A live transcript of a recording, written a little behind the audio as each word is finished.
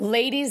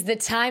Ladies, the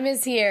time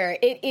is here.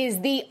 It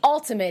is the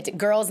ultimate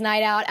girls'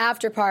 night out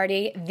after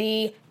party,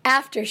 the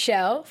after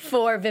show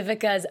for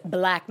Vivica's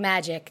Black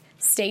Magic.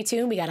 Stay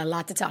tuned. We got a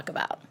lot to talk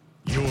about.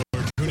 You're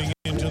tuning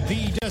into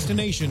the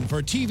destination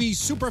for TV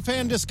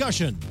superfan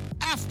discussion,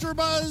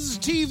 AfterBuzz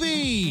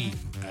TV.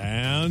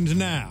 And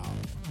now,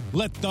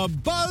 let the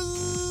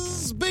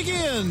buzz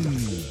begin.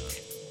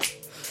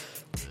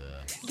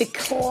 The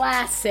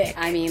classic.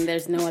 I mean,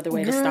 there's no other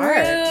way to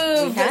start.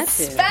 We had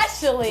to.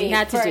 Especially we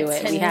had to for do it.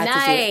 tonight. We had to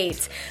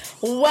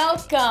do it.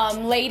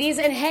 Welcome, ladies,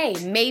 and hey,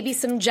 maybe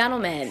some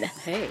gentlemen.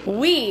 Hey.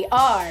 We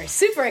are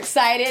super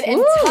excited and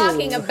Woo.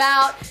 talking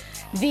about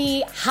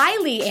the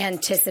highly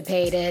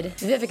anticipated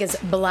Vivica's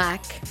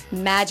Black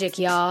Magic,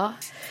 y'all.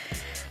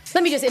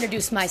 Let me just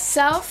introduce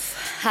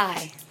myself.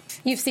 Hi.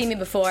 You've seen me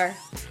before,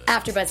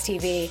 AfterBuzz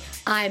TV.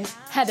 I'm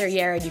Heather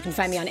Yared. You can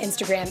find me on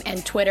Instagram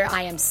and Twitter.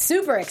 I am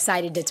super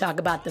excited to talk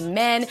about the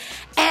men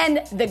and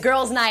the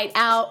girls' night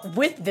out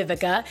with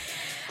Vivica.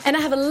 And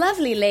I have a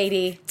lovely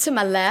lady to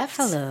my left.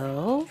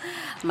 Hello.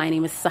 My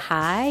name is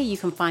Sahai. You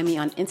can find me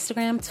on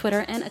Instagram,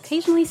 Twitter, and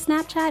occasionally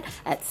Snapchat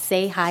at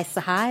Say Hi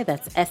Sahai.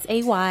 That's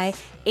SayHiTsahai.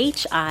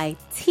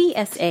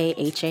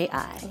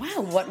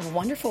 Wow, what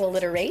wonderful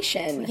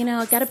alliteration. You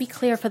know, got to be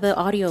clear for the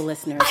audio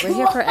listeners. We're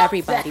here for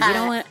everybody. We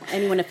don't want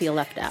anyone to feel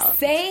left out.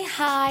 Say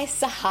Hi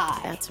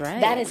Sahai. That's right.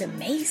 That is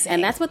amazing.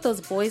 And that's what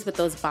those boys with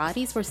those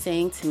bodies were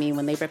saying to me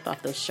when they ripped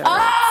off those shirts.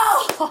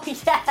 Oh,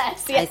 yes, I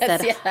said,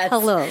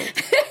 hello.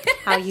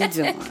 How you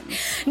doing?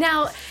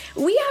 Now,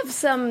 we have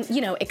some,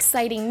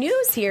 exciting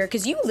news here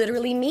because you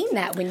literally mean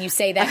that when you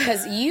say that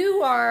because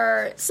you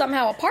are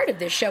somehow a part of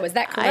this show. Is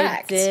that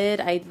correct? I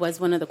did. I was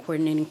one of the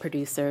coordinating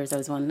producers. I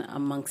was one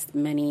amongst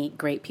many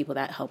great people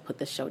that helped put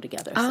this show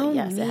together. So,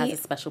 yes, it has a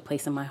special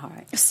place in my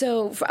heart.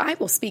 So, I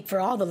will speak for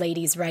all the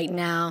ladies right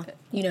now.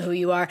 You know who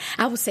you are.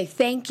 I will say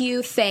thank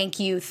you, thank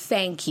you,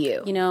 thank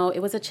you. You know, it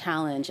was a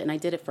challenge, and I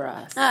did it for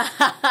us.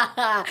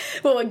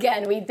 Well,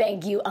 again, we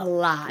thank you a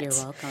lot. You're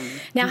welcome.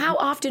 Now, how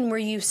often were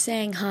you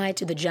saying hi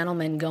to the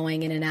gentlemen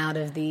going in and out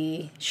of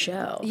the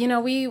show? You know,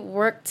 we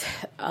worked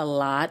a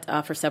lot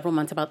for several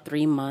months, about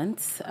 3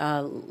 months,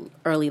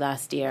 early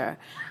last year.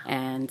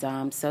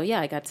 And so,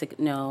 yeah, I got to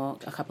know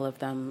a couple of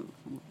them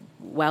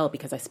well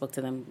because I spoke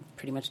to them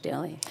pretty much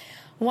daily.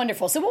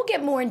 Wonderful. So we'll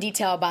get more in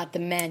detail about the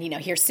men,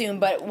 here soon.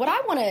 But what I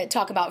want to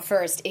talk about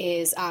first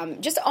is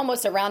just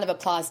almost a round of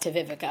applause to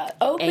Vivica.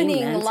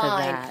 Opening Amen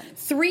line,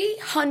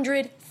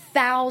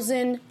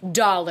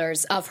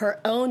 $300,000 of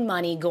her own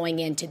money going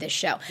into this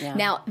show. Yeah.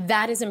 Now,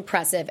 that is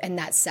impressive, and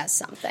that says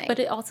something. But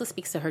it also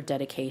speaks to her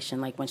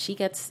dedication. Like, when she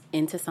gets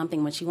into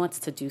something, when she wants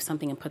to do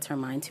something and puts her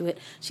mind to it,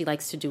 she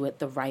likes to do it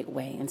the right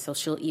way. And so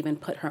she'll even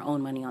put her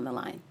own money on the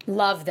line.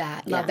 Love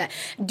that. Love that.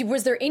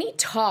 Was there any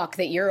talk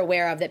that you're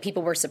aware of that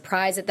people were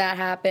surprised that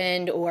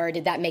happened, or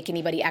did that make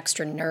anybody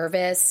extra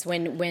nervous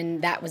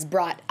when that was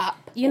brought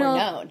up or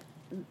known?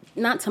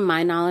 Not to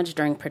my knowledge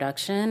during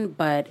production,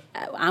 but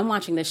I'm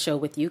watching this show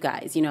with you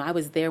guys. I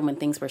was there when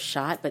things were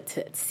shot, but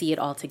to see it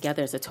all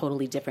together is a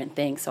totally different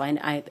thing. So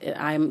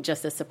I'm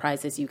just as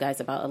surprised as you guys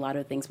about a lot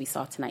of the things we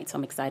saw tonight. So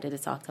I'm excited to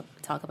talk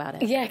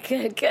about it. Yeah,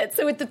 good.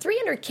 So with the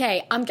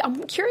 $300K, I'm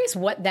curious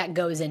what that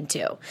goes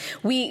into.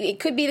 It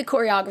could be the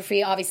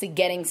choreography, obviously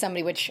getting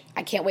somebody, which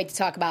I can't wait to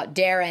talk about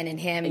Darren and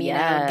him.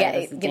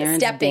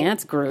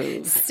 Dance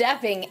grooves,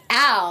 stepping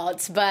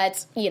out.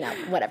 But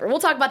whatever. We'll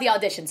talk about the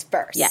auditions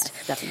first. Yes,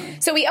 definitely.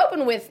 So we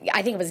opened with,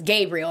 I think it was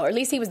Gabriel, or at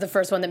least he was the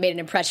first one that made an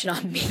impression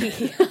on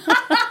me.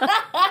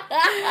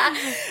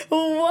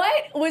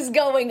 What was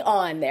going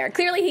on there?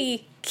 Clearly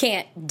he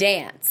can't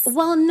dance.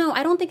 Well, no,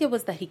 I don't think it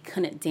was that he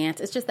couldn't dance.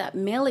 It's just that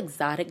male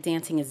exotic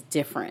dancing is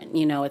different.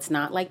 It's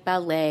not like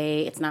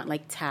ballet. It's not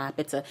like tap.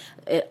 It's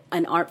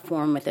an art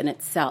form within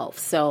itself.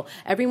 So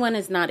everyone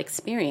is not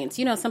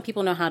experienced. Some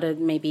people know how to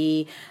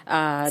maybe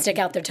stick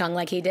out their tongue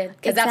like he did.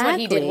 Because that's what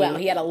he did well.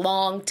 He had a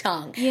long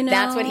tongue.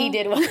 That's what he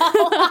did well.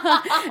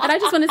 And I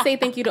just want to say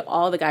thank you to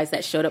all the guys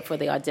that showed up for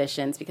the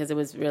auditions because it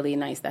was really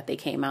nice that they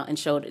came out and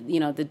showed,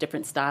 the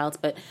different styles,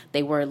 but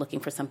they were looking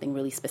for something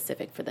really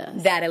specific for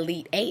this. That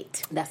Elite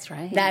 8. That's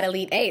right. That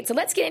Elite 8. So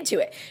let's get into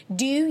it.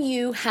 Do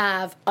you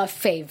have a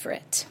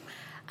favorite?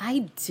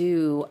 I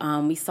do.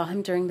 We saw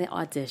him during the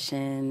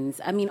auditions.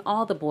 I mean,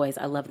 all the boys,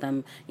 I love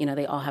them.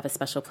 They all have a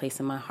special place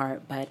in my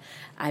heart. But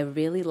I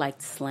really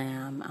liked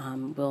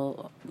Slam.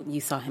 You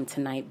saw him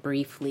tonight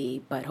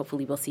briefly, but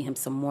hopefully we'll see him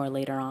some more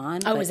later on.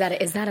 Oh, is that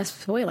a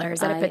spoiler? Is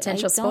that a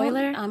potential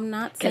spoiler? I'm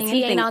not saying because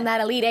he ain't on that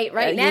Elite 8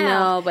 right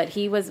now. But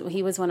he was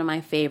one of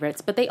my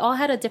favorites. But they all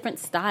had a different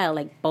style.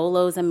 Like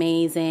Bolo's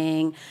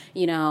amazing.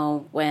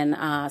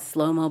 When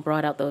Slow-Mo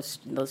brought out those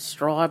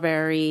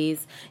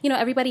strawberries.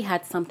 Everybody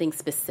had something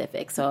specific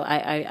specific. So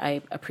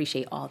I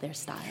appreciate all their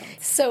styles.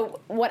 So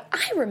what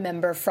I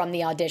remember from the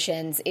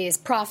auditions is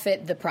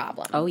Prophet the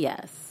Problem. Oh,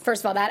 yes.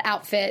 First of all, that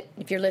outfit,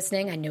 if you're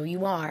listening, I know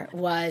you are,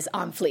 was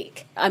on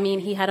fleek. I mean,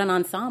 he had an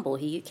ensemble.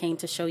 He came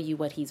to show you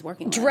what he's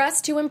working with.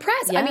 Dressed to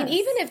impress. Yes. I mean,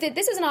 even if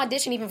this is an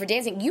audition, even for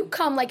dancing, you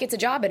come like it's a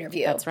job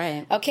interview. That's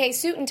right. Okay,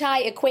 suit and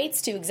tie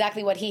equates to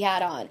exactly what he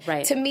had on.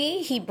 Right. To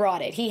me, he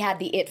brought it. He had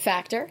the it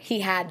factor, he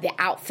had the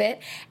outfit,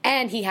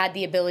 and he had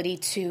the ability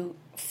to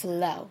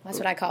flow. That's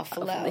what I call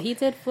flow. He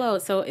did flow.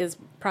 So is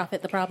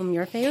Prophet the Problem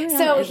your favorite?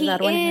 So is he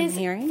that what I'm is,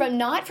 hearing?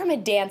 not from a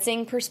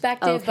dancing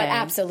perspective, but Okay.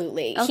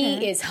 absolutely. Okay.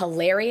 He is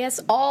hilarious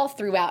all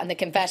throughout in the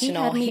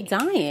confessional. He had me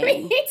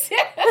dying. Me too.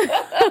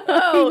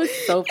 It was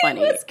so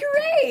funny. It was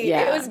great.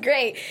 Yeah. It was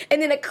great.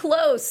 And then a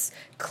close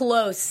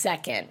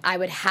second, I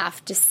would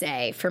have to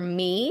say, for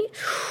me,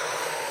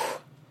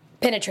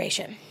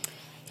 penetration.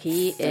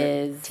 He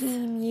is...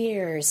 13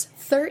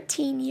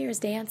 years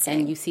dancing.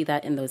 And you see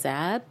that in those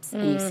abs,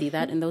 and you see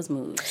that in those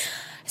moves.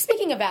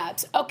 Speaking of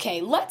abs,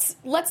 okay, let's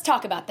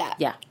talk about that.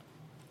 Yeah.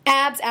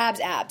 Abs.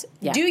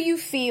 Yeah. Do you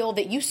feel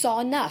that you saw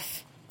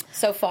enough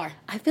so far?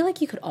 I feel like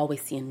you could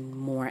always see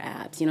more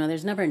abs. You know,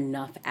 there's never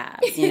enough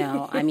abs, you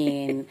know. I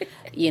mean,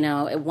 you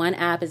know, one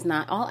ab is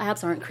not... All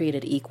abs aren't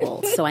created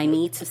equal. So I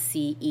need to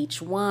see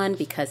each one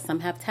because some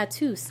have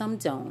tattoos, some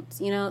don't,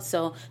 you know.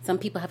 So some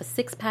people have a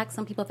 6-pack,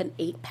 some people have an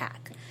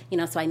 8-pack. You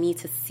know, so I need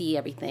to see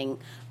everything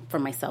for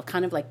myself,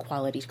 kind of like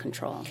quality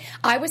control.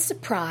 I was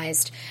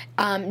surprised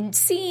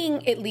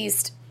seeing at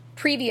least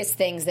previous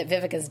things that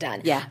Vivica's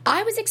done. Yeah.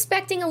 I was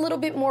expecting a little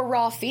bit more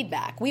raw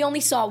feedback. We only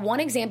saw one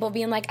example of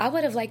being like, I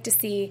would have liked to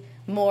see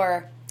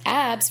more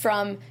abs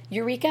from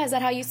Eureka. Is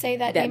that how you say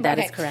that name? That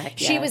is correct,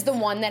 She yes. was the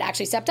one that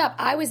actually stepped up.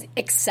 I was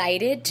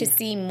excited to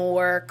see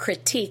more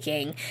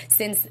critiquing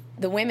since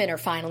the women are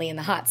finally in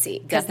the hot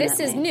seat. Because this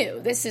is new.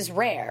 This is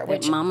rare.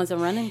 Which Mamas are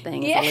running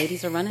things. Yeah. The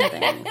ladies are running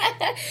things.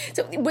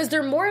 So was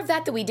there more of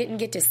that we didn't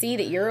get to see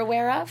that you're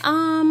aware of?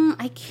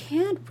 I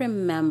can't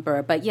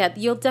remember, but yeah,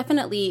 you'll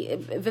definitely.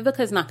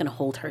 Vivica's not going to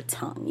hold her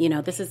tongue. You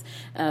know, this is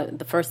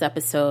the first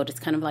episode. It's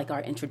kind of like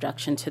our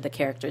introduction to the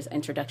characters,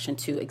 introduction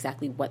to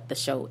exactly what the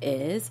show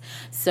is.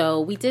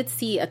 So we did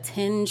see a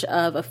tinge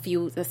of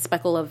a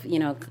speckle of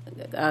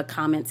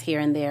comments here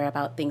and there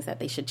about things that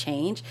they should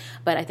change,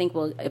 but I think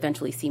we'll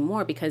eventually see more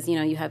because you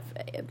know you have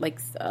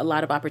like a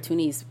lot of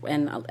opportunities,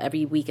 and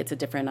every week it's a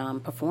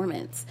different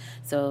performance.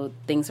 So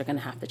things are going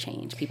to have to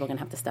change. People are going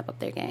to have to step up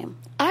their game.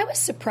 I was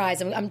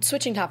surprised. I'm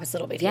switching topics a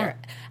little bit here.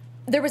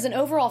 There was an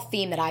overall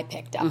theme that I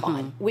picked up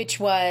on, which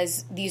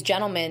was these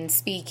gentlemen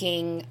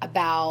speaking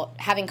about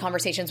having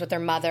conversations with their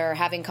mother,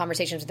 having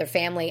conversations with their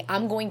family.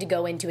 I'm going to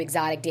go into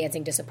exotic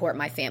dancing to support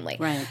my family.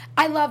 Right.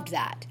 I loved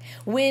that.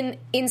 When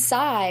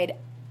inside,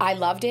 I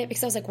loved it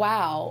because I was like,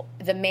 wow,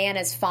 the man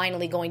is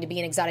finally going to be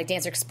an exotic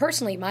dancer. Because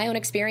personally, my own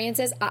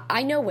experiences,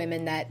 I know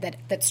women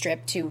that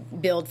strip to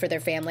build for their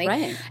family.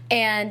 Right.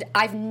 And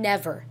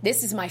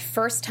this is my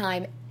first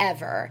time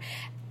ever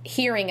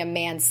hearing a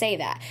man say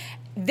that.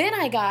 Then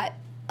I got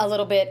a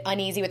little bit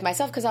uneasy with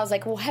myself because I was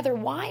like, well, Heather,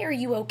 why are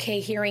you okay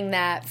hearing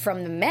that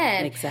from the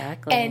men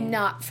Exactly. and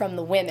not from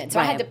the women?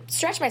 So I had to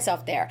stretch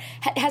myself there.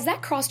 Has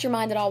that crossed your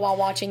mind at all while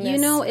watching this? You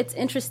know, it's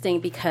interesting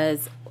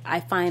because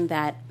I find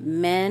that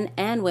men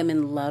and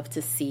women love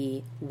to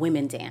see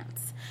women dance.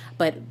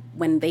 But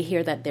when they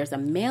hear that there's a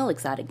male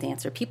exotic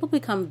dancer, people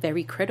become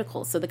very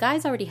critical. So the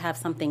guys already have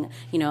something,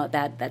 you know,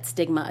 that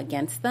stigma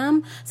against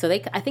them. So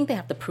I think they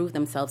have to prove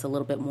themselves a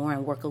little bit more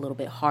and work a little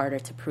bit harder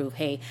to prove,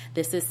 hey,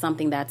 this is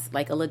something that's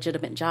like a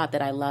legitimate job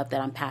that I love, that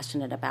I'm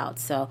passionate about.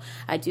 So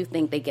I do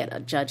think they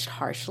get judged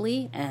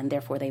harshly, and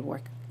therefore they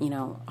work, you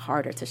know,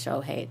 harder to show,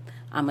 hey,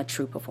 I'm a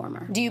true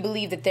performer. Do you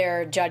believe that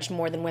they're judged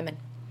more than women?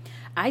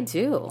 I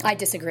do. I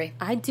disagree.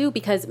 I do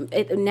because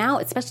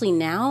especially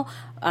now,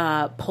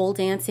 pole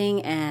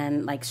dancing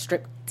and like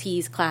strip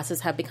tease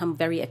classes have become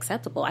very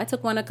acceptable. I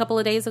took one a couple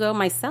of days ago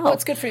myself. Oh,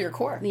 it's good for your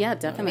core. Yeah,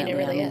 definitely. I mean, it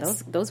really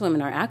is. Those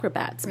women are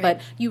acrobats, Right.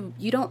 but you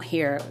don't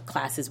hear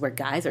classes where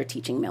guys are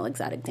teaching male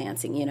exotic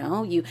dancing. You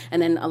know,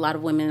 and then a lot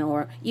of women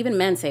or even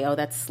men say, "Oh,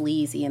 that's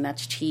sleazy and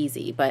that's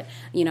cheesy." But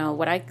you know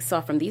what I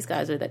saw from these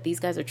guys are that these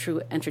guys are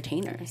true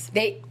entertainers.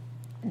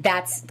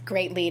 That's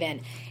great lead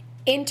in.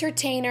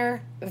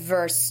 Entertainer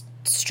versus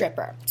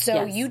stripper.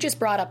 So Yes. you just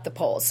brought up the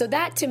poles. So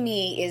that to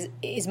me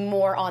is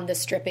more on the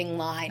stripping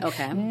line.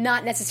 Okay.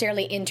 Not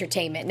necessarily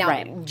entertainment. Now,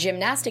 Right.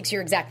 gymnastics,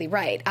 you're exactly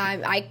right.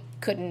 I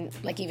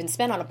couldn't like even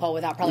spin on a pole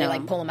without probably No.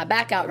 like pulling my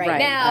back out right Right.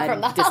 now I'd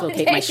from the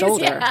dislocate my holidays.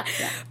 shoulder. Yeah.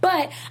 Yeah.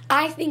 But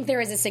I think there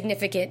is a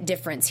significant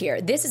difference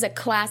here. This is a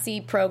classy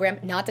program.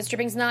 Not that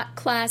stripping's not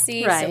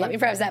classy. So Right. let me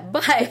preface that.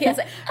 But it's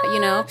like, But you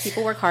know,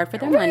 people work hard for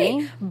their right.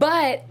 money.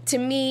 But to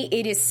me,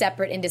 it is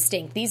separate and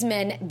distinct. These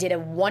men did a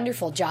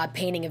wonderful job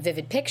painting a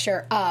vivid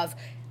picture of,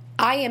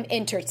 I am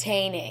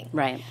entertaining.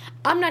 Right.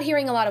 I'm not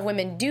hearing a lot of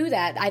women do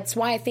that. That's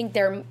why I think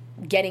they're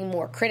getting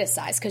more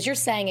criticized? Because you're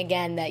saying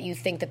again that you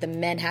think that the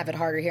men have it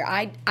harder here.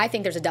 I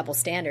think there's a double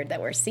standard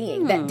that we're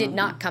seeing that did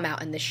not come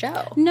out in the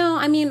show. No,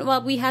 I mean,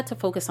 well, we had to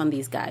focus on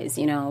these guys.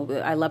 You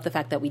know, I love the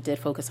fact that we did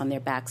focus on their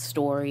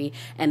backstory,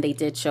 and they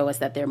did show us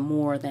that they're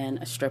more than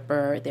a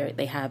stripper.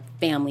 They have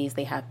families,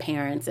 they have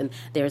parents, and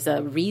there's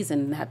a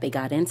reason that they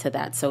got into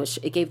that. So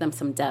it gave them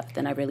some depth,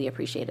 and I really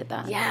appreciated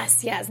that.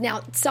 Yes.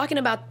 Now, talking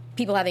about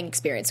people having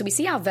experience. So we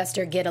see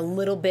Alvester get a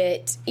little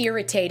bit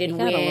irritated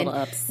when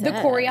the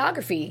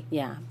choreography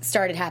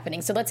started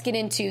happening. So let's get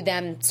into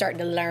them starting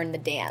to learn the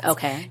dance.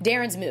 Okay.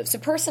 Darren's move. So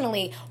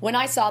personally, when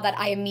I saw that,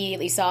 I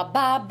immediately saw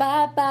bye,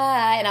 bye,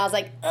 bye. And I was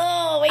like,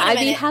 oh, wait a minute.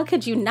 I mean, how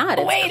could you not?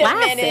 It's wait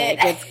classic. a minute.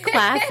 It's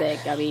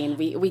classic. I mean,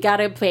 we got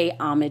to pay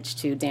homage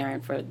to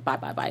Darren for bye,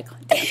 bye, bye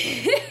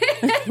dance.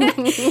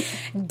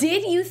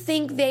 Did you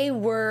think they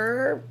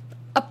were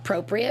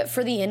appropriate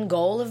for the end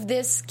goal of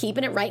this,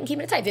 keeping it right and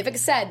keeping it tight? Vivica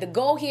said, the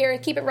goal here,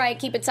 keep it right,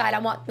 keep it tight. I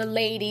want the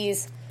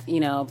ladies,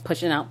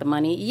 pushing out the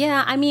money.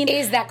 Yeah, I mean,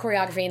 is that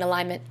choreography in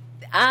alignment?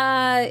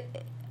 I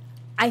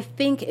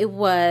think it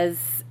was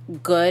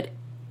good.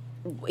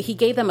 He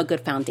gave them a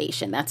good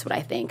foundation. That's what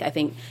I think. I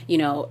think,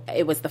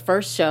 it was the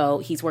first show.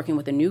 He's working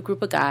with a new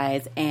group of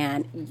guys,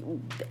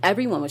 and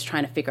everyone was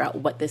trying to figure out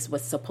what this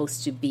was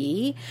supposed to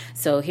be.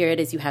 So here it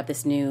is. You have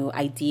this new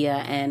idea,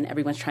 and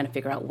everyone's trying to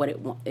figure out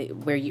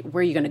where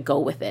you're going to go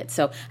with it.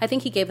 So I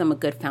think he gave them a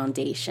good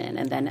foundation,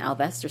 and then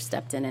Alvester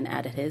stepped in and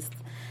added his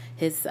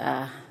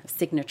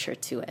signature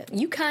to it.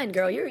 You kind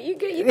girl. You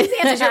these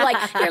answers.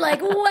 You're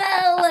like,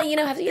 well,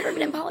 have you ever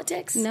been in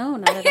politics? No,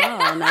 not at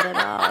all. Not at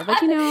all. But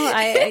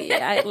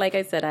I like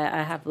I said,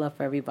 I have love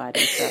for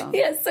everybody. So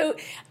yeah. So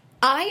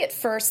I at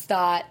first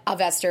thought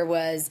Alvester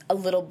was a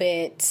little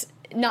bit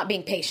not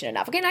being patient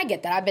enough. Okay, and I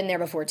get that. I've been there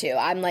before too.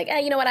 I'm like,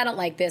 you know what? I don't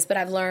like this, but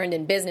I've learned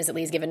in business at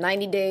least, given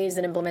 90 days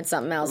and implement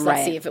something else.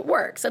 Let's see if it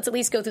works. Let's at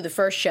least go through the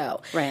first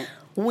show. Right.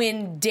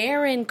 When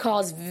Darren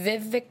calls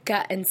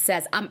Vivica and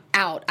says, I'm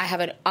out, I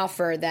have an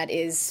offer that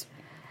is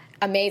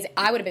amazing,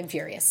 I would have been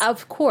furious.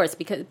 Of course,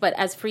 but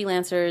as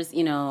freelancers,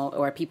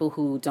 or people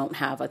who don't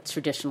have a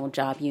traditional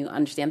job, you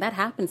understand that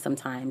happens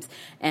sometimes.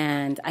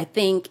 And I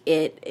think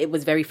it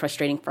was very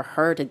frustrating for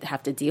her to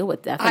have to deal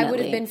with, definitely. I would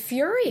have been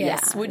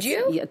furious. Yeah. Would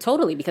you? Yeah,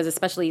 totally, because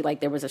especially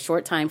there was a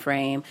short time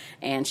frame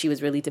and she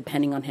was really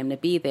depending on him to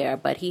be there,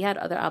 but he had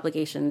other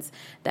obligations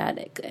that,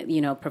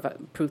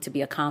 proved to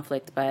be a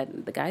conflict,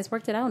 but the guys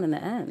worked it out in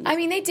the end. I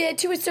mean, they did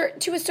to a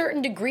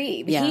certain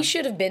degree. Yeah. He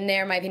should have been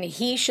there, in my opinion.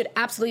 He should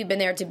absolutely have been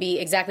there to be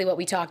exactly what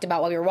we talked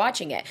about while we were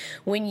watching it.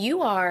 When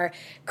you are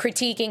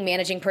critiquing,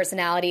 managing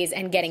personalities,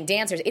 and getting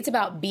dancers, it's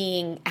about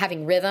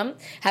having rhythm,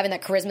 having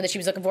that charisma that she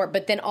was looking for,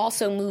 but then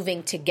also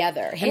moving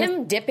together.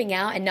 Him dipping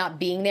out and not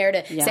being there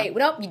to say,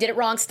 nope, you did it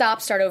wrong,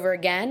 stop, start over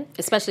again.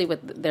 Especially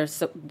with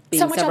there's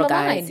being several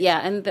guys. Yeah,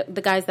 and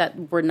the guys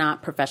that were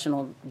not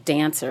professional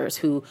dancers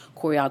who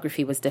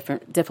choreography was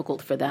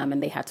difficult for them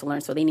and they had to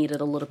learn, so they needed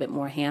a little bit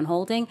more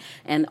hand-holding,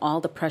 and all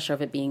the pressure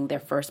of it being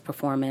their first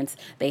performance.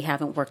 They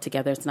haven't worked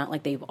together. It's not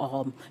like they've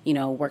all,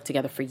 worked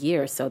together for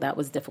years, so that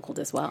was difficult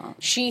as well.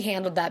 She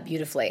handled that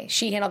beautifully.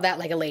 She handled that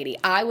like a lady.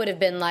 I would have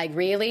been like,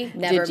 really?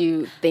 Never. Did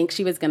you think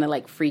she was going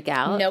to, freak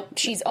out? Nope.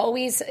 She's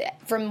always,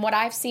 from what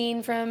I've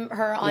seen from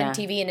her on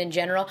TV and in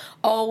general,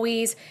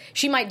 always,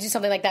 she might do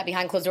something like that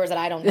behind closed doors that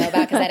I don't know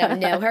about because I don't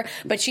know her,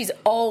 but she's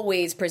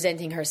always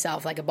presenting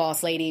herself like a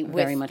boss lady with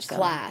very much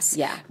class. So.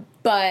 Yeah.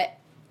 But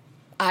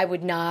I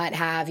would not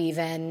have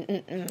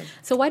even...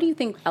 So why do you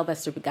think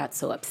Alvester got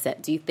so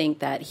upset? Do you think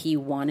that he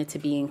wanted to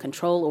be in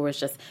control, or was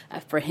just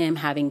for him,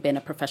 having been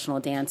a professional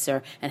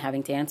dancer and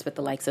having danced with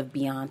the likes of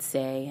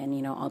Beyonce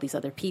and, all these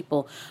other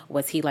people,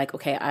 was he like,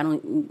 okay,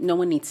 no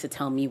one needs to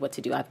tell me what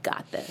to do. I've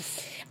got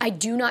this. I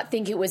do not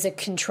think it was a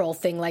control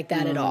thing like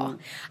that at all.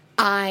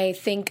 I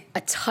think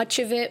a touch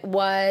of it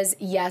was,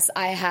 yes,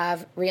 I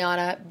have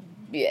Rihanna,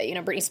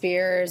 Britney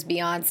Spears,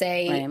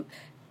 Beyonce... Right.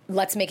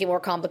 Let's make it more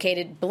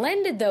complicated.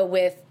 Blended, though,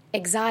 with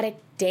exotic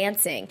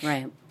dancing.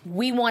 Right.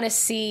 We want to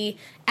see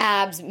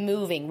abs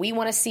moving. We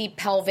want to see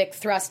pelvic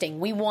thrusting.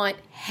 We want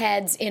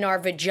heads in our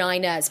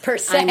vaginas, per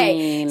se. I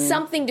mean,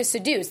 something to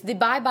seduce. The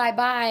bye, bye,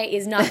 bye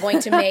is not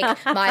going to make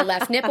my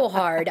left nipple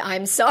hard.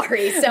 I'm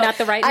sorry. So not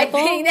the right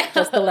nipple?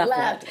 Just the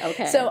left.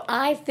 Okay. So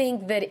I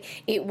think that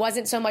it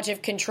wasn't so much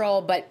of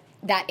control, but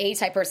that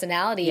A-type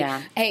personality.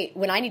 Yeah. Hey,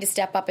 when I need to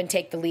step up and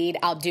take the lead,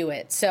 I'll do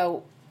it.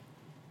 So...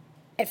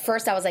 At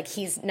first, I was like,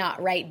 he's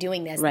not right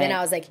doing this. Right. Then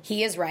I was like,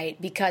 he is right.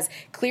 Because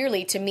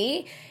clearly, to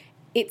me,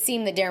 it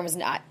seemed that Darren was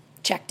not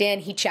checked in.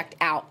 He checked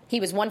out.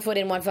 He was 1 foot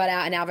in, 1 foot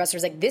out. And Alvester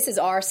was like, this is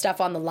our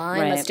stuff on the line.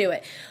 Right. Let's do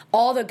it.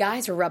 All the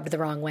guys were rubbed the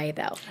wrong way,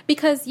 though.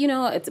 Because,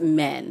 it's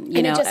men. And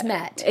they just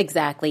met.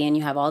 Exactly. And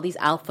you have all these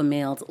alpha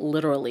males,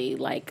 literally,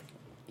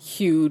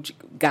 huge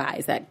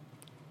guys that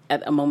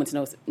at a moment's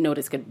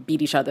notice could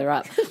beat each other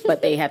up.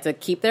 But they had to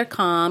keep their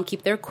calm,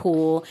 keep their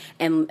cool,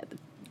 and...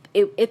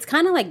 it's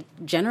kind of like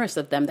generous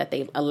of them that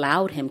they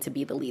allowed him to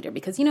be the leader,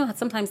 because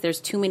sometimes there's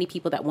too many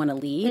people that want to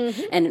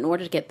lead, and in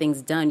order to get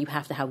things done, you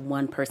have to have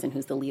one person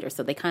who's the leader.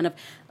 So they kind of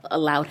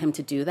allowed him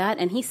to do that,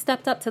 and he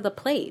stepped up to the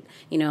plate.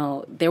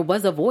 There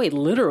was a void,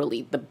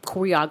 literally. The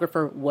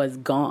choreographer was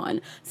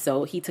gone,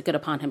 so he took it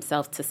upon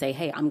himself to say,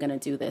 "Hey, I'm going to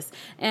do this,"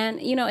 and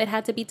it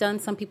had to be done.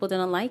 Some people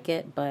didn't like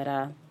it,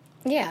 but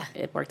yeah,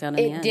 it worked out in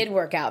the end. It did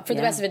work out for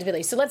the best of its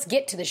ability. So let's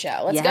get to the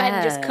show. Let's go ahead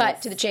and just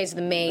cut to the chase of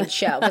the main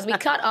show, because we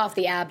cut off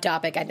the ab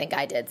topic. I think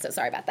I did, so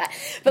sorry about that.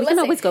 But we can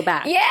always go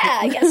back.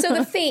 Yeah. So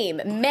the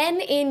theme,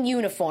 men in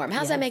uniform. How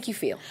does that make you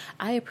feel?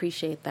 I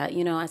appreciate that.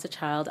 As a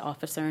child,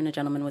 Officer and a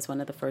Gentleman was one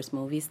of the first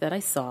movies that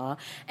I saw,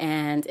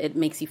 and it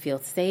makes you feel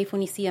safe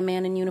when you see a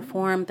man in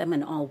uniform. Them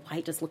in all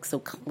white just look so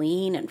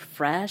clean and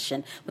fresh,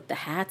 and with the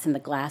hats and the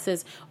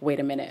glasses. Wait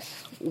a minute.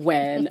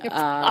 When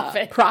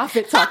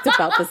Prophet talked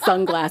about the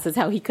sunglasses,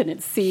 how he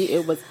couldn't see,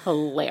 it was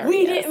hilarious.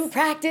 We didn't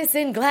practice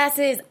in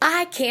glasses.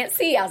 I can't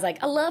see. I was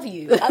like, I love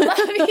you. I love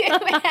you,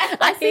 man.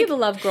 I see the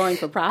love growing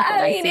for Prophet.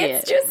 I see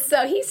it's it. just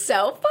he's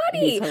so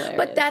funny. He's hilarious.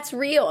 But that's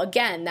real.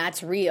 Again,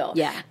 that's real.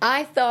 Yeah.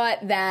 I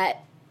thought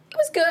that it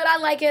was good. I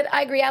like it.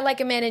 I agree. I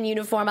like a man in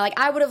uniform.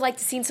 I would have liked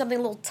to seen something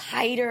a little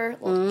tighter,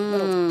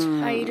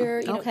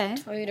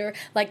 tighter,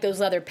 like those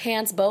leather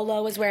pants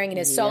Bolo was wearing in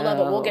his solo,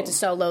 but we'll get to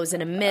solos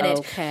in a minute.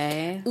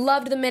 Okay.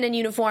 Loved the men in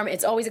uniform.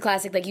 It's always a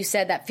classic. Like you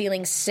said, that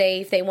feeling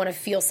safe. They want to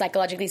feel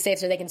psychologically safe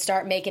so they can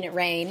start making it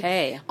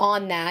rain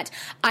on that.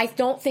 I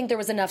don't think there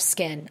was enough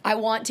skin. I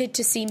wanted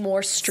to see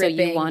more stripping.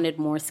 So you wanted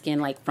more skin,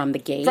 like from the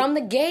gate? From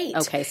the gate.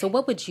 Okay, so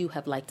what would you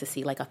have liked to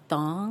see? Like a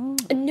thong?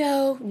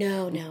 No.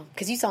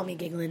 Because you saw me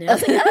giggling. I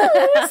was like,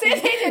 oh, they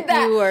did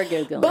that. You were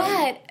giggling.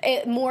 But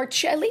at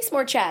least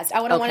more chest.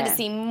 I would have wanted to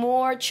see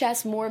more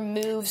chest, more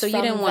moves. So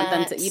you didn't want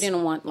them to. You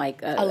didn't want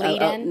like a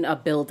lead-in, a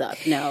build-up.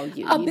 No,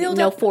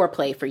 no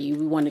foreplay for you.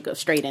 We want to go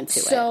straight into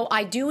it. So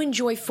I do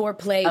enjoy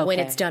foreplay when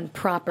it's done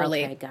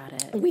properly. Okay, got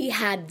it. We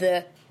had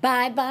the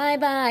bye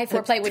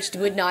foreplay, which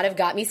would not have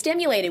got me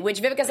stimulated,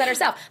 which Vivica said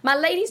herself. My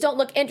ladies don't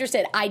look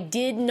interested. I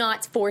did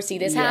not foresee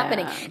this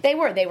happening. They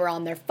were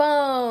on their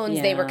phones.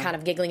 Yeah. They were kind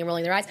of giggling and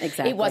rolling their eyes.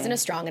 Exactly. It wasn't a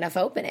strong enough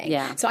opening.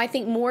 Yeah. So I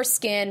think more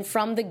skin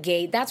from the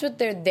gate, that's what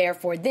they're there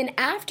for. Then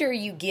after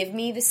you give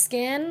me the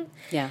skin,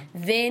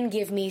 then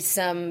give me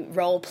some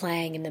role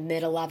playing in the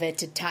middle of it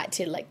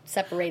to like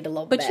separate a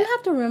little bit. But you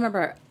have to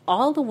remember,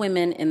 all the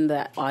women in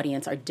the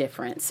audience are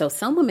different. So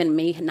some women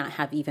may not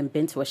have even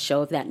been to a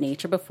show of that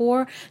nature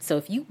before. So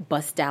if you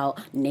bust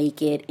out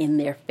naked in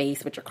their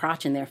face with your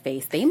crotch in their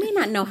face, they may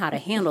not know how to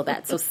handle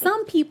that. So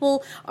some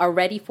people are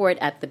ready for it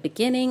at the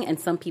beginning, and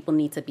some people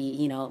need to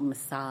be,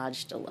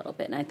 massaged a little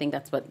bit. And I think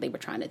that's what they were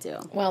trying to do.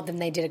 Well, then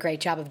they did a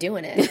great job of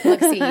doing it. Look,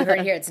 see, you heard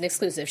it here. It's an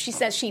exclusive. She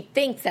says she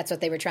thinks that's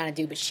what they were trying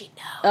to do, but she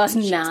knows.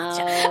 No.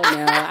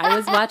 I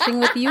was watching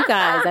with you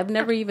guys. I've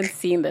never even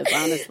seen this,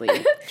 honestly,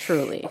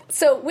 truly.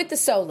 So with the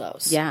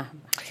solos. Yeah,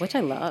 which I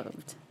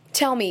loved.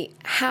 Tell me,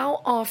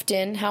 how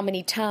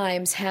many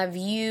times have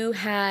you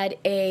had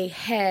a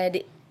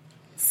head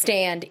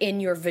stand in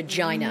your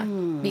vagina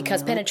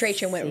because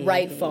penetration went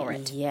right for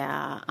it?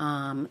 Yeah,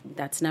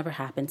 that's never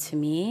happened to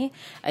me.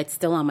 It's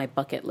still on my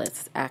bucket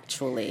list,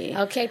 actually.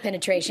 Okay,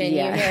 penetration,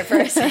 you're here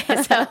first.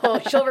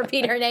 So she'll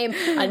repeat her name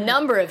a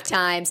number of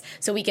times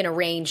so we can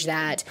arrange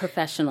that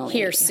professionally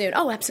here soon.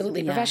 Oh,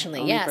 absolutely,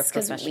 professionally, yes,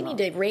 because we need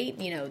to rate,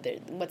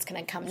 what's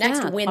going to come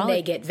next when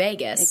they get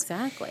Vegas.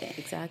 Exactly.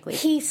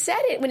 He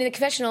said it when in the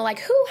confessional, like,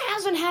 who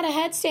hasn't had a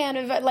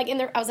headstand of like in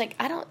there? I was like,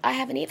 I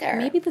haven't either.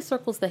 Maybe the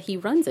circles that he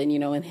runs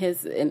in,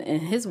 in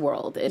his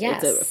world,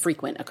 it's a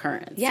frequent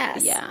occurrence.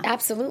 Yes,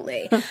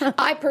 absolutely.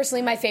 I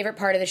personally, my favorite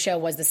part of the show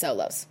was the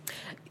solos.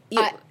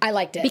 I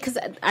liked it. Because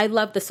I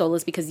love the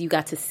solos because you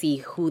got to see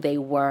who they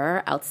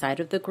were outside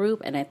of the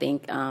group, and I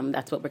think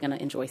that's what we're going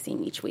to enjoy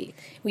seeing each week.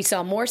 We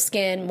saw more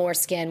skin.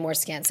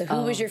 So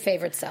who was your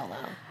favorite solo?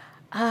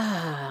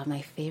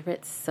 My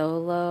favorite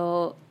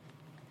solo,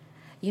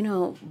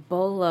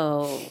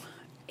 Bolo,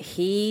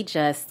 he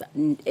just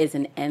is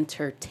an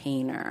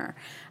entertainer.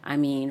 I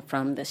mean,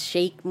 from the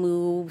shake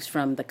moves,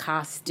 from the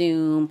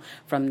costume,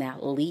 from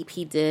that leap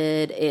he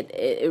did,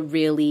 it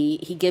really,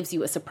 he gives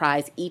you a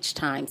surprise each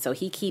time. So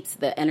he keeps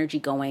the energy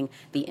going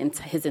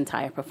his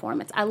entire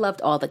performance. I loved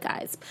all the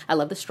guys. I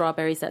love the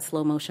strawberries that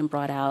slow motion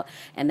brought out,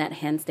 and that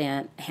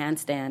headstand. Yeah,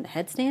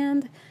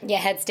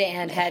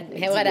 headstand, legs,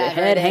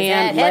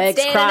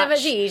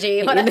 crotch.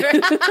 Whatever.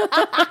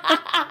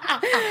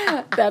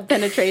 That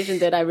penetration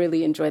did. I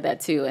really enjoyed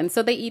that too. And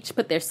so they each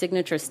put their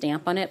signature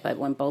stamp on it, but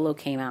when Bolo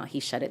came out, he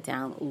shut it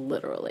down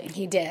literally.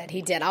 He did.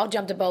 I'll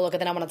jump to Bolo because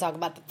then I want to talk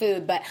about the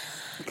food, but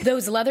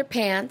those leather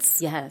pants.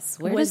 Yes.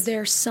 Was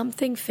there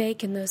something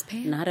fake in those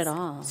pants? Not at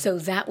all. So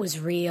that was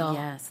real.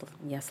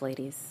 Yes,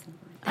 ladies.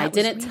 I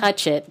didn't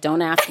touch it.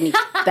 Don't ask me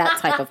that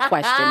type of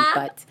question.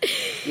 But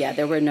yeah,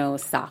 there were no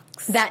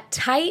socks. That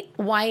tight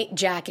white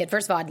jacket,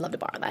 first of all, I'd love to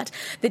borrow that.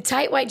 The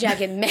tight white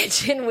jacket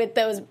mentioned with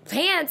those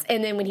pants,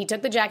 and then when he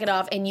took the jacket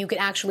off and you could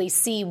actually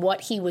see what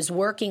he was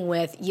working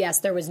with, yes,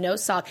 there was no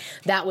sock.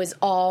 That was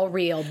all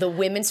real. The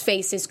women's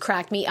faces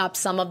cracked me up.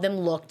 Some of them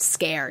looked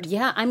scared.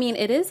 Yeah, I mean,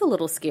 it is a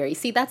little scary.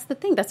 See, that's the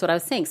thing. That's what I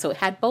was saying. So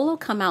had Bolo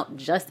come out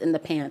just in the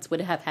pants, would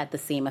it have had the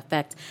same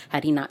effect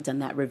had he not done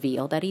that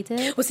reveal that he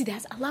did? Well, see,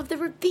 I love the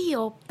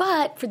reveal,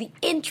 but for the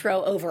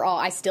intro overall,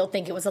 I still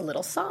think it was a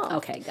little soft.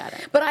 Okay, got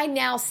it. But I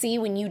now see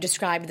when you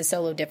described the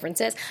solo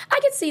differences, I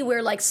could see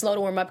where, like, slow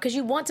to warm up, because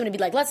you want someone to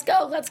be like, let's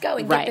go,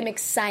 and get them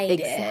excited.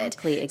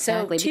 Exactly.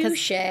 So,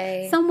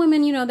 touche. Some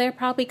women, they're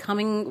probably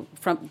coming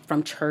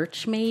from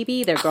church,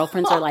 maybe. Their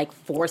girlfriends are, like,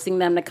 forcing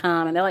them to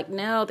come, and they're like,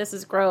 no, this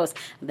is gross.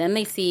 Then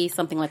they see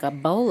something like a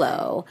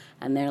Bolo,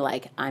 and they're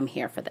like, I'm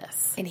here for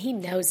this. And he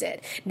knows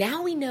it.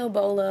 Now we know,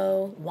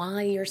 Bolo,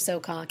 why you're so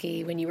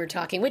cocky when you were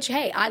talking, which,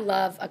 hey, I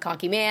love a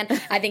cocky man.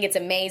 I think it's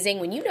amazing.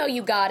 When you know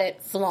you got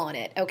it, flaunt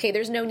it. Okay,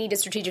 there's no need to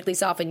strategically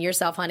soften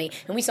yourself, honey.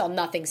 And we saw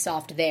nothing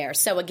soft there.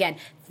 So, again,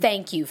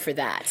 thank you for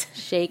that.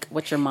 Shake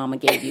what your mama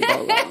gave you,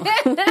 Bolo.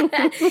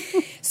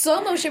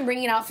 Slow motion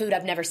bringing out food,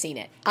 I've never seen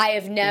it. I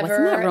have never.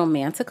 Wasn't that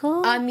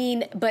romantical? I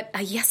mean, but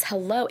yes,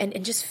 hello.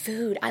 And just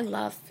food. I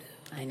love food.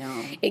 I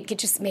know. It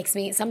just makes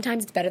me,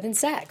 sometimes it's better than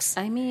sex.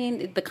 I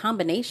mean, the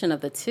combination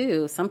of the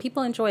two, some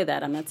people enjoy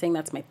that. I'm not saying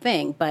that's my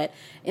thing, but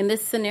in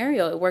this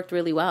scenario, it worked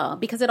really well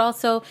because it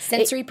also...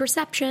 Sensory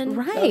perception.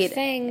 Right. Both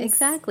things.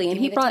 Exactly. And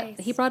he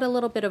brought a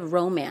little bit of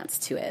romance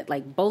to it.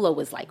 Like, Bolo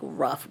was, like,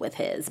 rough with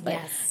his, but,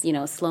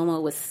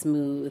 Slow-mo was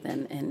smooth,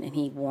 and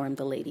he warmed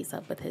the ladies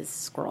up with his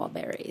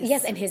strawberries.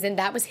 Yes, and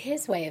that was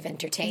his way of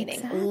entertaining.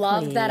 Exactly.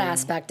 Loved that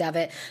aspect of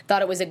it.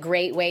 Thought it was a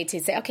great way to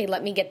say, okay,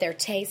 let me get their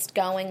taste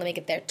going, let me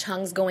get their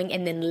tongue going,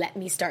 and then let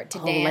me start to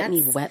dance. Let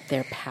me wet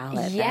their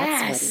palate.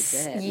 Yes.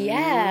 That's what he did.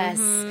 Yes.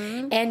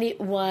 Mm-hmm. And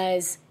it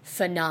was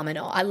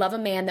phenomenal. I love a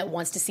man that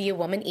wants to see a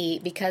woman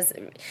eat, because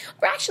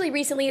actually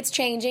recently it's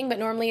changing, but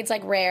normally it's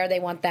like rare. They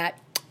want that,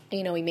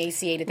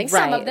 emaciated thing.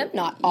 Right. Some of them,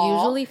 not all.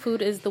 Usually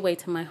food is the way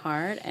to my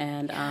heart, but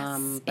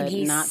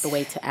not the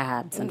way to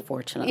abs,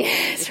 unfortunately.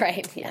 Yes,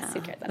 right. Yes, who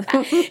cares about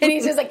that? And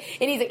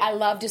he's like, I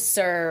love to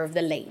serve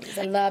the ladies.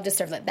 I love to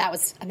serve. That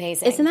was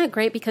amazing. Isn't that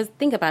great? Because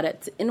think about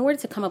it. In order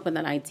to come up with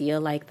an idea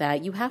like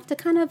that, you have to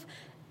kind of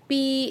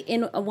be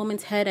in a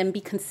woman's head and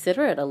be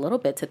considerate a little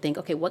bit to think,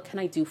 okay, what can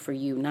I do for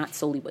you? Not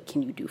solely what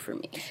can you do for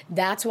me?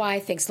 That's why I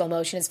think slow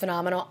motion is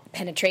phenomenal.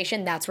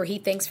 Penetration, that's where he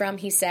thinks from.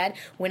 He said,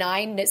 when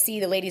I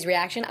see the lady's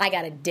reaction, I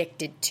got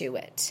addicted to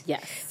it.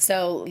 Yes.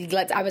 So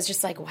I was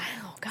just like,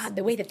 wow, God,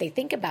 the way that they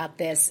think about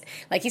this.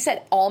 Like he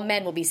said, all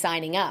men will be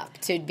signing up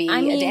to be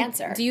a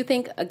dancer. Do you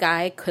think a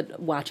guy could,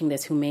 watching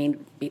this, who may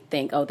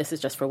think, oh, this is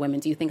just for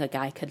women, do you think a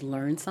guy could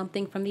learn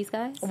something from these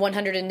guys?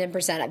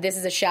 110%. This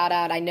is a shout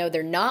out. I know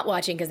they're not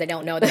watching because they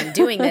don't know that I'm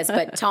doing this,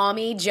 but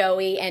Tommy,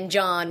 Joey, and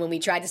John, when we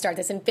tried to start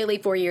this in Philly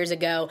 4 years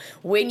ago,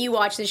 when you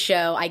watch the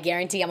show, I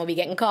guarantee I'm going to be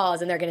getting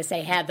calls and they're going to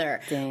say,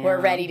 Heather, we're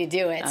ready to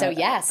do it. So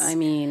yes, I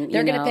mean,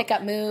 they're going to pick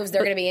up moves.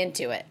 They're going to be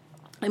into it.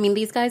 I mean,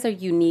 these guys are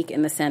unique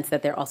in the sense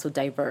that they're also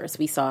diverse.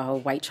 We saw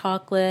White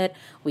Chocolate,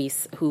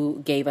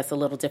 who gave us a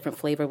little different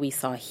flavor. We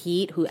saw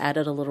Heat, who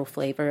added a little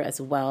flavor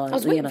as well. I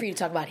was waiting for you to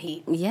talk about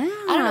Heat. Yeah.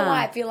 I don't know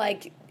why. I feel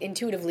like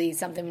intuitively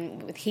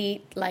something with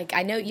Heat, like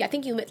I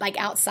think you, like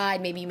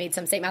outside, maybe you made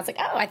some statement. I was like,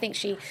 oh, I think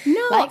she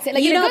likes it.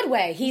 Like in a good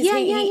way. He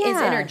is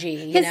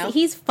energy,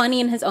 He's funny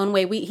in his own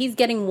way. He's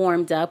getting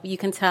warmed up, you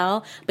can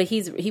tell, but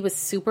he was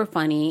super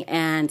funny,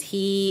 and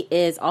he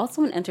is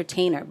also an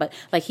entertainer, but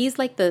like he's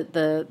like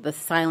the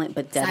silent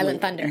but deadly.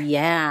 Silent thunder.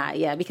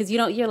 Yeah, because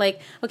you're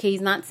like, okay,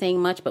 he's not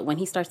saying much, but when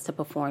he starts to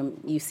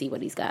perform, you see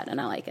what he's got, and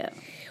I like it.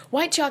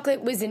 White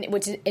Chocolate was an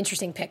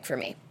interesting pick for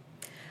me.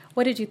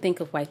 What did you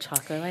think of White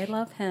Chocolate? I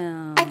love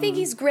him. I think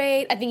he's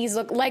great. I think he's,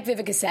 like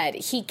Vivica said,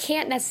 he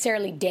can't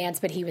necessarily dance,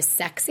 but he was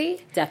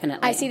sexy.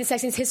 Definitely. I see the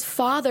sexiness. His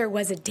father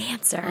was a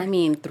dancer. I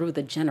mean, through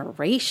the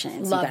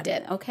generations. Loved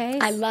it. Okay.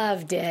 I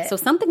loved it. So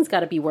something's got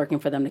to be working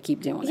for them to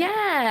keep doing it.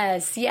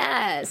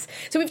 Yes.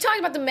 So we've talked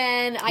about the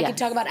men. I could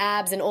talk about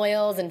abs and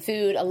oils and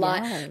food a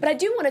lot. Yes. But I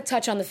do want to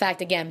touch on the fact,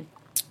 again,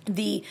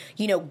 the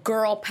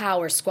girl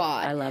power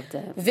squad. I loved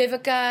it.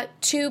 Vivica,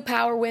 2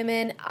 power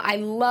women. I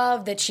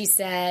love that she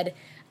said,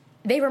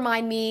 they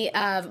remind me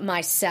of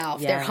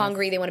myself. Yes. They're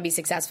hungry. They want to be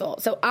successful.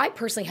 So I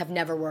personally have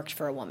never worked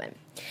for a woman.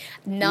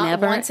 Not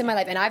once in my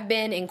life. And I've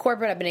been in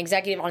corporate. I've been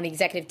executive on the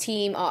executive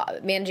team,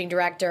 managing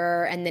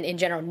director, and then in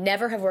general,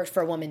 never have worked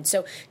for a woman.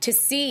 So to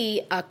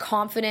see a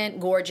confident,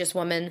 gorgeous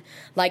woman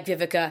like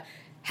Vivica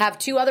have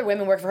 2 other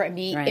women work for her and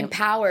be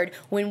empowered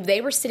when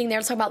they were sitting there,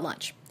 let's talk about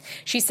lunch.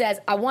 She says,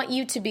 I want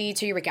you to be,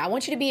 to Eureka, I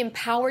want you to be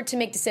empowered to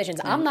make decisions.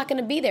 I'm not going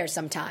to be there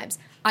sometimes.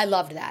 I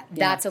loved that.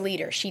 Yeah. That's a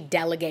leader. She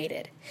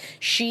delegated.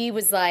 She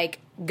was like,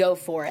 go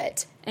for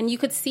it. And you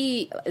could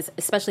see,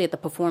 especially at the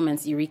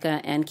performance,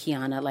 Eureka and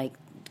Kiana, like,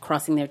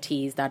 crossing their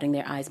T's, dotting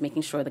their I's,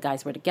 making sure the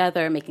guys were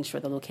together, making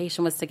sure the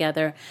location was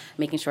together,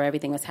 making sure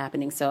everything was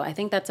happening. So I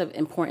think that's an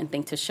important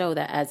thing to show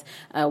that as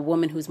a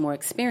woman who's more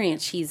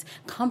experienced, she's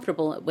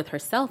comfortable with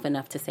herself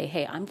enough to say,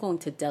 hey, I'm going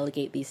to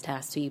delegate these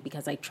tasks to you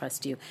because I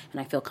trust you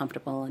and I feel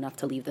comfortable enough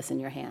to leave this in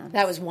your hands.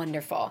 That was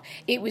wonderful.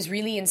 It was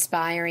really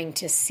inspiring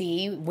to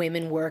see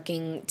women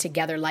working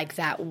together like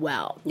that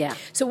well. Yeah.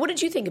 So what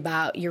did you think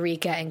about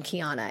Eureka and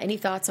Kiana? Any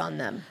thoughts on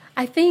them?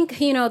 I think,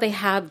 they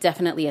have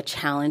definitely a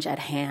challenge at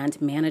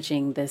hand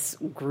managing this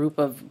group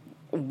of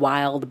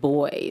wild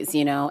boys,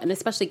 and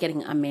especially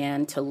getting a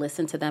man to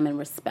listen to them and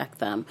respect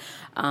them.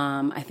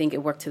 I think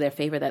it worked to their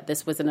favor that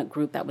this wasn't a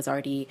group that was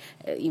already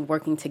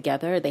working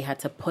together. They had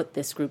to put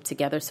this group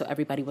together, so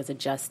everybody was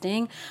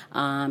adjusting.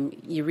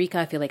 Eureka,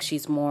 I feel like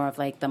she's more of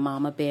like the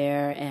mama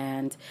bear,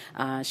 and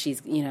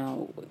she's,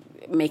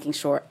 making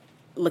sure,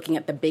 looking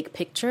at the big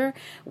picture,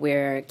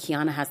 where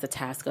Kiana has the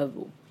task of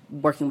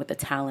working with the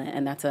talent,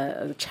 and that's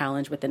a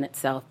challenge within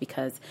itself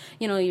because,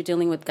 you're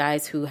dealing with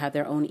guys who have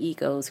their own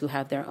egos, who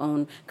have their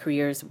own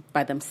careers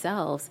by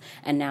themselves,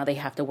 and now they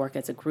have to work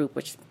as a group,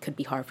 which could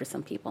be hard for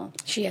some people.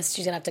 She's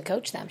going to have to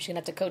coach them. She's going to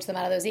have to coach them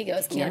out of those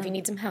egos. Kiana, if you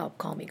need some help,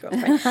 call me,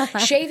 girlfriend.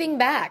 Shaving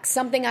back,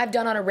 something I've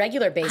done on a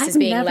regular basis,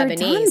 being never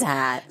Lebanese. Done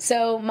that.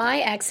 So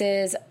my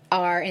exes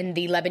are in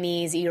the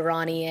Lebanese,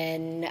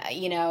 Iranian,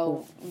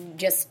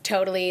 just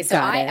totally.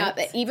 So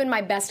even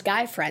my best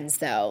guy friends,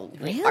 though,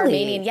 really?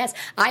 Armenian, yes.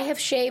 I have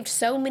shaved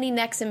so many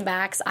necks and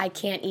backs, I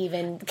can't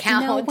even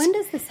count. Now, when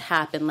does this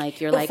happen?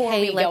 Like, you're before like,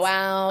 hey, we go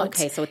out.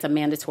 Okay, so it's a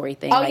mandatory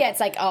thing. Oh, yeah, it's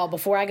like,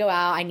 before I go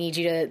out, I need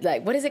you to,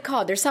 like, what is it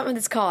called? There's something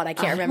that's called. I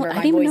can't remember.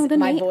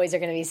 My boys are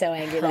going to be so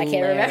angry that I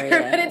can't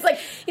remember. But it's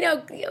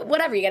like,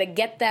 whatever. You got to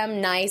get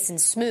them nice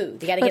and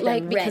smooth. You got to get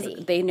them ready.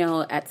 Because they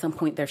know at some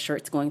point their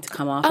shirt's going to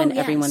come off and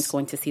everyone's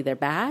going to see their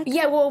back.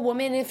 Yeah, well, a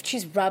woman, if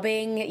she's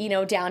rubbing,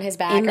 down his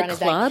back in or on the his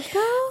club, back.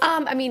 though?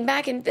 I mean,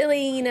 back in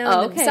Philly,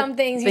 okay. Some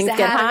things used to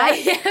get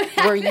happen.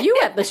 high. Were you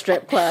at the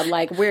strip club?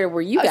 Like, where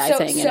were you guys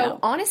hanging out? So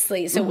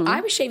honestly,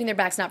 I was shaving their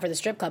backs not for the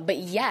strip club, but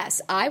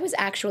yes, I was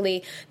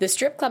actually, the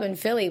strip club in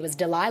Philly was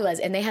Delilah's,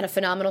 and they had a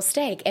phenomenal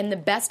steak, and the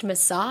best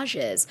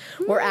massages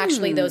were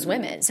actually those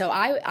women. So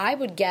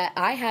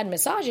I had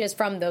massages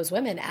from those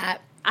women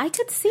at. I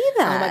could see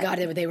that. Oh my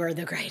God, they were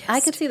the greatest.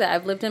 I could see that.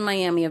 I've lived in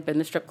Miami. I've been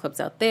to strip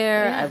clubs out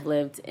there. Yeah. I've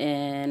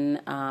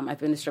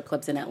been to strip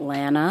clubs in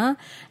Atlanta.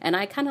 And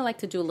I kind of like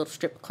to do a little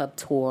strip club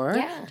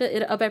tour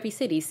of every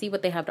city, see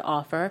what they have to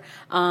offer.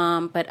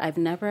 But I've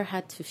never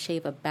had to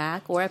shave a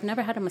back, or I've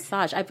never had a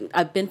massage.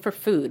 I've been for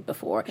food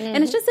before. Mm-hmm.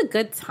 And it's just a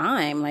good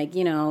time. Like,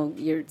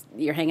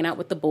 you're hanging out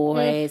with the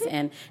boys,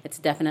 and it's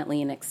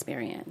definitely an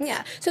experience.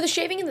 Yeah. So the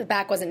shaving in the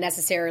back wasn't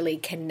necessarily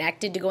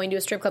connected to going to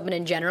a strip club, but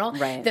in general,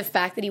 the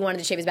fact that he wanted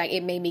to shave his back,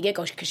 it made me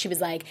giggle because she was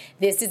like,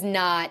 this is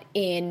not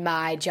in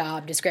my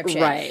job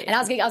description. Right. And I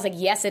was like,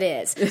 yes, it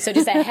is. So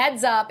just a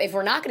heads up, if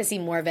we're not going to see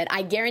more of it,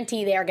 I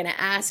guarantee they are going to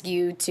ask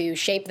you to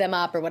shape them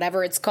up or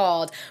whatever it's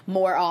called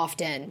more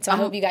often. So I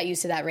hope you got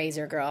used to that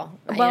razor, girl.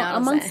 Well,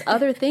 amongst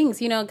other things,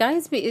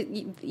 guys,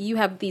 you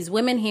have these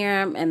women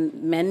here, and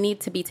men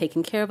need to be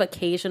taken care of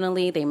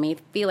occasionally. They may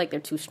feel like they're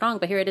too strong,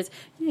 but here it is.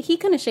 He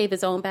couldn't shave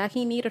his own back.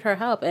 He needed her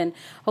help, and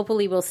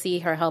hopefully we'll see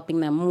her helping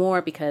them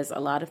more because a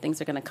lot of things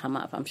are going to come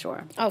up, I'm sure.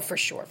 Oh, for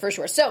sure.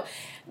 So,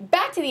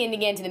 back to the end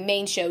again, to the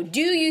main show.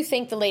 Do you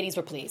think the ladies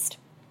were pleased?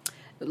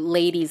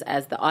 Ladies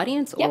as the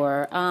audience? Yep.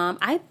 Or,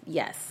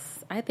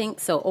 yes, I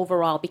think so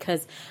overall,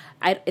 because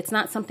it's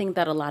not something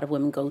that a lot of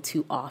women go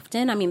to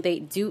often. I mean,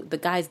 the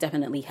guys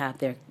definitely have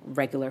their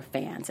regular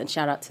fans, and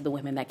shout out to the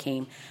women that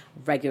came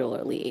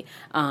regularly.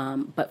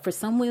 But for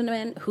some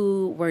women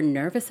who were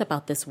nervous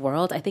about this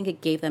world, I think it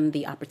gave them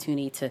the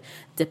opportunity to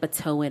dip a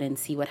toe in and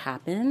see what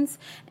happens.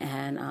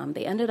 And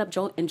they ended up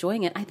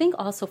enjoying it. I think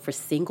also for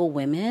single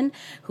women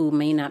who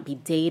may not be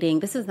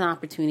dating, this is an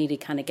opportunity to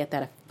kind of get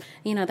that,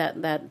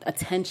 that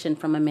attention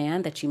from a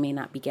man that you may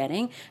not be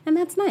getting. And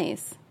that's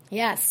nice.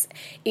 Yes,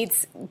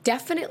 it's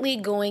definitely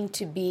going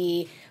to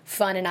be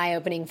fun and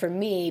eye-opening for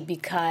me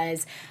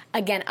because,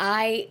 again,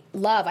 I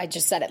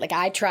just said it, like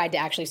I tried to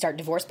actually start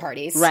divorce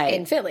parties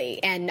in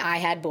Philly, and I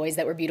had boys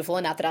that were beautiful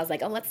enough that I was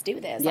like, oh, let's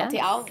do this. Yeah.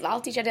 I'll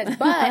teach you this.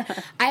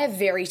 But I have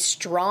very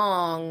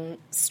strong,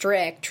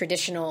 strict,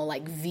 traditional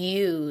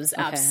views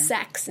of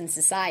sex in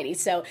society.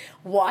 So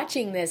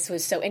watching this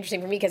was so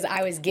interesting for me because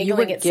I was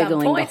giggling at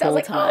some points. I was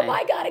like, oh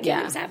my God, I can't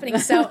believe what's happening.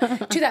 So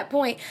to that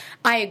point,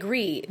 I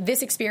agree.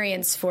 This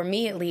experience, for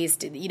me at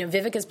least,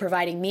 Vivica's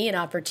providing me an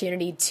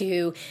opportunity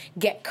to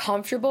get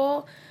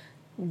comfortable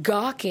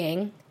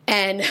gawking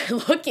and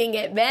looking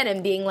at men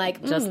and being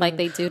like, just like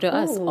they do to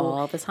us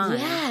all the time.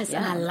 Yes,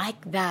 and I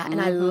like that.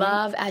 And I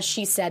love, as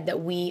she said,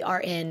 that we are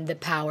in the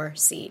power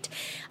seat.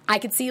 I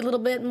could see a little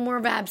bit more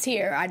of abs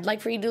here. I'd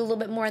like for you to do a little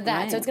bit more of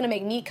that. Right. So it's going to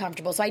make me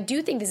comfortable. So I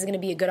do think this is going to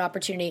be a good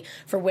opportunity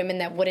for women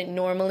that wouldn't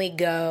normally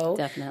go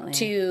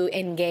to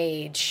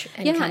engage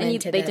and come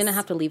into this. They didn't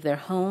have to leave their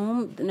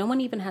home. No one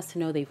even has to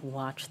know they've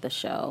watched the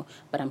show,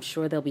 but I'm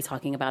sure they'll be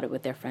talking about it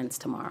with their friends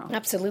tomorrow.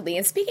 Absolutely.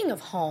 And speaking of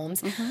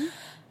homes,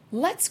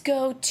 Let's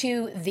go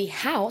to the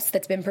house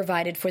that's been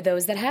provided for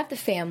those that have the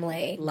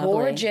family. Lovely.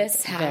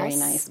 Gorgeous house. Very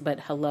nice. But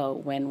hello,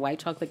 when White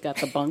Chocolate got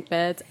the bunk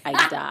beds, I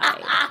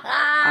died.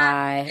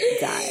 I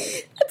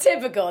died.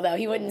 Typical, though.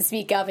 He wouldn't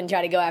speak up and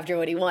try to go after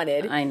what he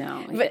wanted. I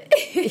know. But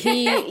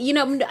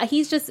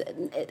he's just,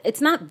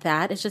 it's not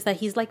that. It's just that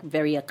he's like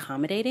very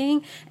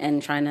accommodating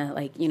and trying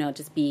to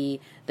just be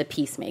the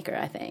peacemaker,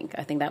 I think.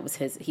 I think that was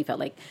he felt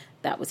like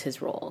that was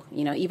his role.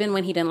 Even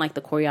when he didn't like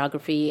the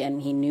choreography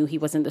and he knew he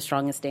wasn't the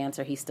strongest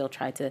dancer, he still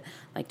tried to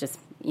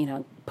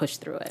push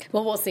through it.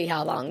 Well, we'll see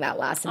how long that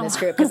lasts in this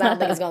group, because I don't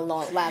think it's going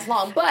to last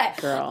long. But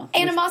Girl.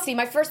 Animosity,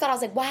 my first thought, I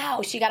was like,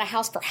 wow, she got a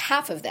house for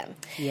half of them.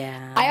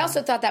 Yeah. I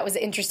also thought that was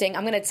interesting.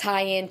 I'm going to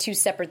tie in two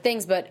separate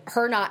things, but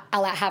her not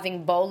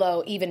having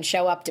Bolo even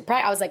show up to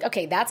Pride, I was like,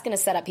 okay, that's going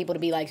to set up people to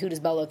be like, who does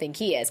Bolo think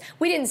he is?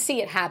 We didn't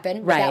see it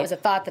happen, but that was a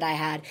thought that I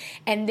had.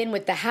 And then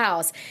with the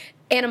house,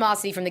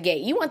 animosity from the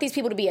gate. You want these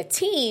people to be a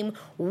team.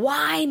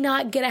 Why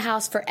not get a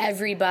house for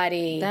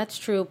everybody? That's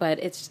true, but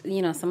it's,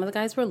 some of the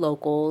guys were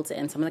locals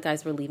and some of the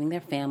guys were leaving their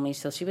families,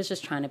 so she was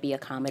just trying to be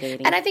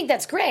accommodating. And I think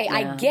that's great. Yeah.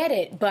 I get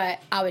it, but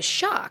I was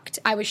shocked.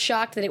 I was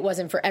shocked that it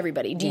wasn't for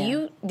everybody.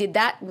 Did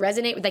that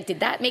resonate? Like,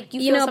 did that make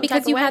you feel some because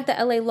type of you way? had the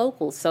LA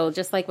locals, so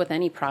just like with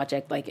any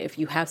project, like if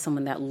you have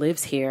someone that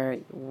lives here,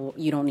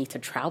 you don't need to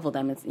travel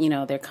them. It's,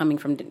 they're coming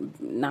from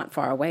not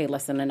far away,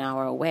 less than an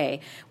hour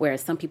away,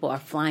 whereas some people are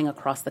flying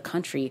across the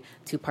country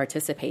to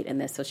participate in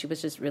this. So she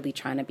was just really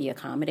trying to be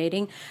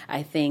accommodating.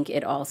 I think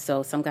it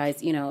also, some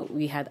guys,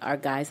 we had our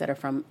guys that are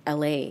from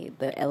LA,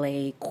 the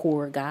LA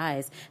core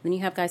guys. Then you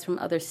have guys from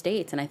other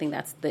states. And I think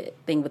that's the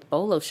thing with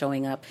Bolo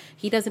showing up.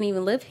 He doesn't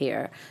even live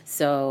here.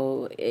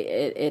 So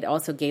it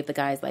also gave the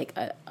guys like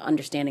a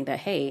understanding that,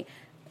 hey,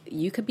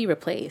 you could be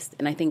replaced.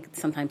 And I think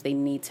sometimes they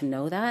need to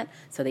know that.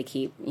 So they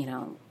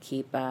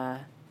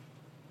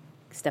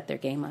step their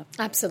game up.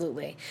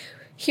 Absolutely.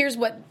 Here's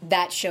what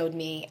that showed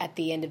me at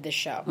the end of the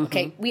show.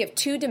 Okay, we have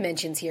two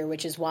dimensions here,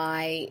 which is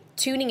why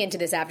tuning into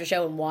this after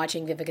show and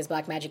watching Vivica's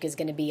Black Magic is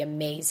going to be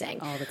amazing.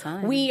 All the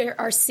time. We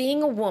are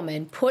seeing a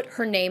woman put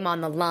her name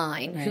on the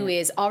line, who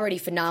is already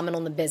phenomenal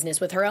in the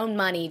business, with her own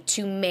money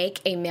to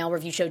make a male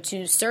review show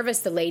to service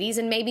the ladies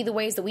in maybe the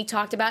ways that we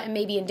talked about and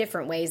maybe in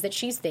different ways that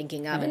she's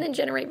thinking of, and then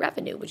generate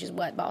revenue, which is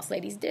what boss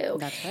ladies do.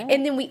 That's right.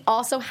 And then we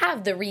also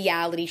have the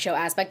reality show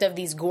aspect of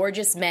these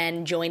gorgeous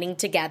men joining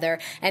together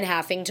and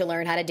having to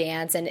learn how to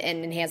dance and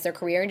enhance their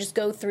career and just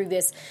go through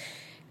this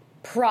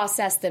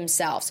process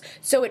themselves.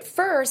 So at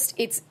first,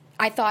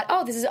 I thought,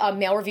 oh, this is a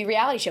male review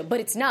reality show, but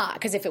it's not,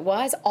 because if it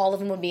was, all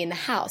of them would be in the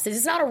house. This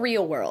is not a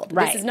real world.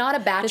 Right. This is not a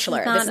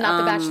Bachelor. This is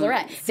not The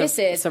Bachelorette. This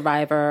is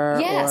Survivor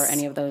or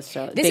any of those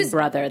shows. Big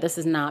Brother. This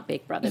is not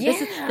Big Brother.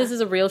 Yeah. This is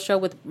a real show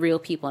with real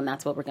people, and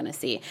that's what we're going to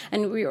see.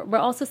 And we're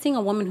also seeing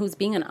a woman who's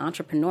being an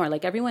entrepreneur.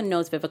 Like, everyone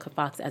knows Vivica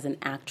Fox as an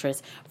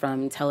actress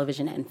from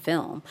television and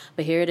film,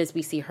 but here it is,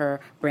 we see her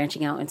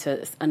branching out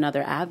into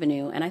another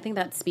avenue, and I think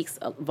that speaks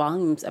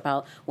volumes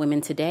about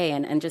women today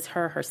and just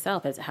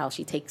herself, as how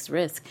she takes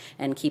risks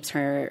and keeps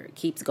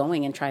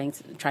going and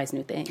tries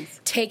new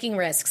things. Taking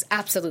risks,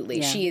 absolutely.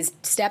 Yeah. She is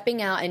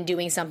stepping out and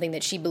doing something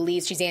that she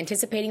believes. She's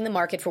anticipating the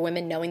market for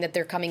women, knowing that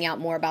they're coming out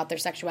more about their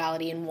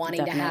sexuality and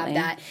wanting to have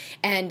that,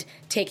 and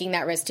taking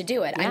that risk to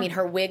do it. Yeah. I mean,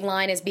 her wig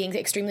line is being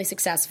extremely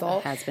successful.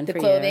 It has been the for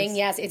clothing, years.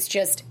 Yes, it's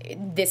just,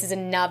 this is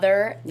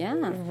another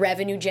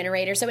revenue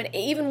generator. So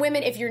even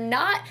women, if you're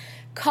not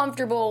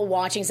comfortable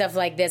watching stuff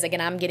like this,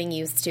 again, I'm getting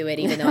used to it,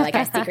 even though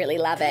I secretly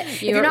love it.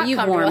 If you're not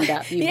comfortable, warmed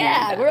up.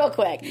 Real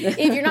quick.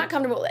 If you're not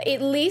comfortable,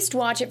 at least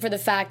watch it for the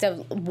fact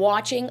of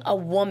watching a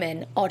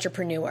woman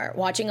entrepreneur,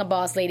 watching a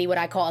boss lady, what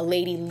I call a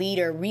lady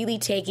leader, really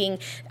taking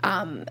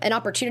an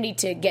opportunity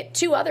to get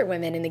two other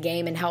women in the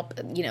game and help,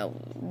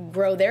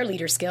 grow their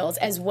leader skills,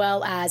 as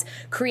well as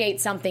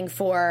create something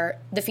for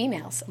the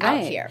females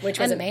out here, which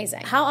was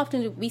amazing. How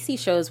often do we see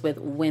shows with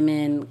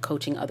women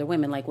coaching other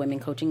women, like women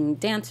coaching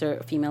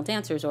female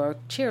dancers or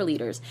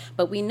cheerleaders,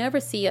 but we never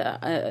see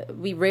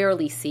we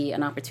rarely see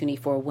an opportunity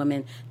for a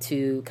woman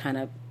to kind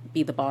of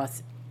be the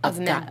boss of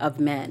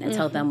men and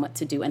tell them what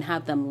to do and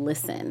have them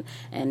listen.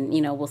 And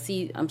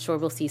I'm sure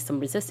we'll see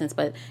some resistance,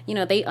 but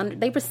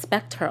they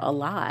respect her a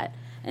lot.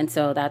 And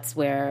so that's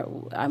what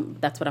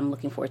I'm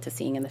looking forward to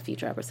seeing in the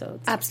future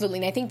episodes. Absolutely.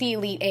 And I think the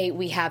Elite Eight,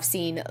 we have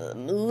seen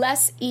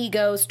less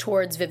egos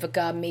towards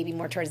Vivica, maybe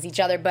more towards each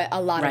other, but a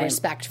lot of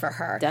respect for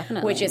her.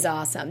 Definitely. Which is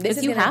awesome. This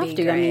is you have to.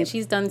 Great. I mean,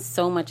 she's done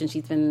so much and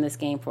she's been in this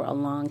game for a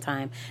long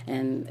time.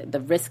 And the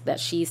risk that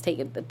she's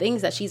taken, the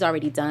things that she's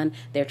already done,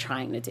 they're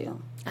trying to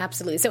do.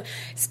 Absolutely. So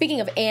speaking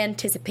of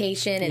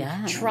anticipation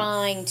and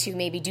trying to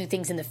maybe do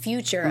things in the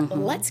future,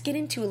 let's get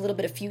into a little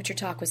bit of future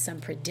talk with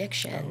some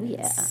predictions. Oh,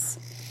 yeah.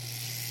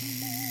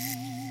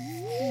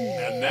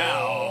 And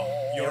now,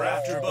 your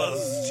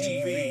AfterBuzz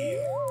TV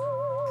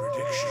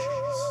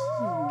predictions.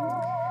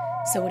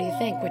 So what do you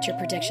think? What's your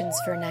predictions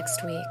for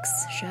next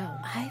week's show?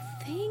 I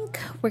think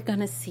we're going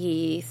to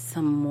see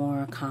some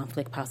more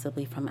conflict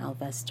possibly from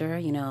Alvester.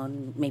 You know,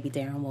 maybe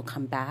Darren will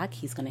come back.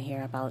 He's going to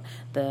hear about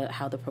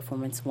how the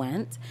performance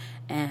went.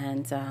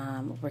 And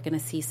we're going to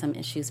see some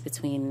issues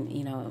between,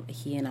 you know,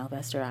 he and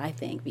Alvester, I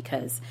think,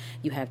 because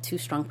you have two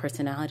strong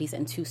personalities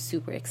and two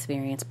super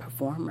experienced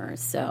performers.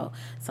 So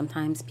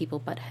sometimes people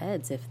butt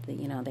heads if,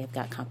 they've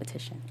got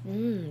competition.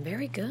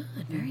 Very good.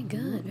 Very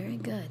good. Very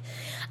good.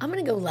 I'm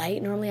going to go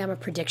light. Normally I'm a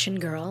prediction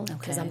girl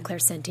because I'm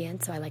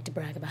clairsentient, so I like to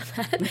brag about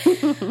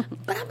that.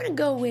 But I'm going to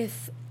go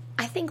with,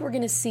 I think we're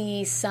going to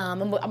see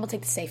some, I'm going to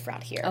take the safe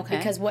route here. Okay.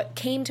 Because what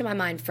came to my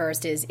mind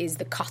first is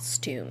the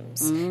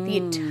costumes, the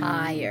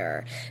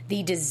attire,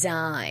 the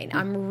design.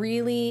 I'm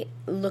really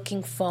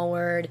looking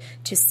forward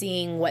to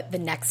seeing what the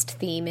next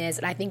theme is.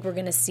 And I think we're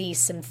going to see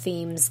some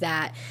themes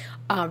that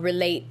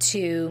relate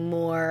to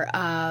more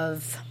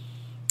of...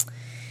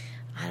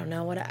 I don't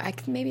know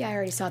maybe I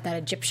already saw that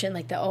Egyptian,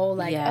 like the old,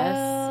 like,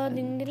 yes.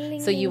 Ding, ding,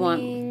 ding, So you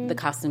want the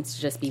costumes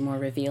to just be more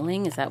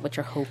revealing? Is that what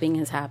you're hoping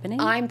is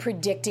happening? I'm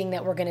predicting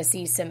that we're going to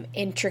see some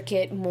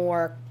intricate,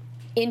 more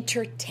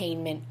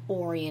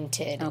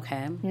entertainment-oriented.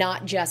 Okay.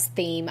 Not just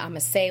theme, I'm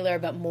a sailor,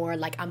 but more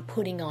like I'm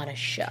putting on a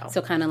show.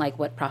 So kind of like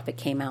what Prophet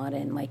came out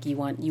in, like you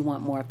want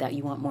more of that,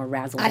 you want more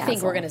razzle-dazzle. I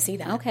think we're going to see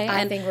that. Okay.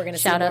 I think we're going to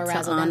see more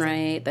razzle-dazzle. Shout out to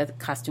Onray, the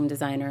costume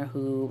designer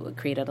who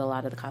created a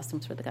lot of the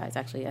costumes for the guys.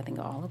 Actually, I think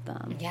all of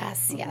them.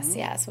 Yes.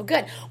 Well,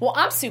 good. Well,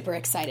 I'm super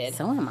excited.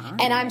 So am I.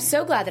 And I'm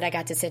so glad that I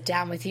got to sit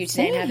down with you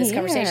today and have this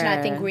conversation.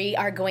 I think we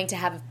are going to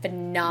have a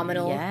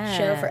phenomenal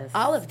show for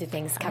all of the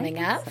things coming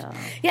up. So.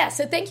 Yeah,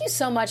 so thank you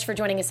so much for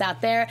joining us out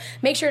there.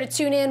 Make sure to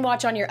tune in,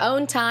 watch on your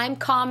own time,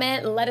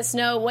 comment, let us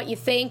know what you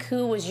think,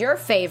 who was your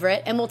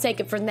favorite, and we'll take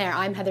it from there.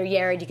 I'm Heather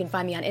Yared. You can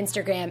find me on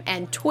Instagram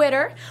and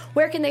Twitter.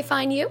 Where can they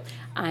find you?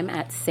 I'm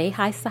at Say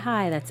Hi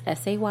Sahai. That's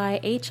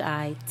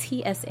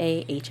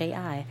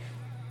SayHiTSAHai.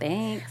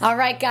 Thanks. All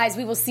right, guys,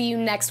 we will see you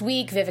next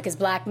week. Vivica's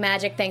Black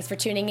Magic. Thanks for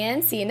tuning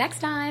in. See you next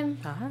time.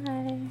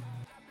 Bye.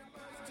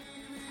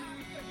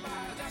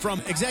 From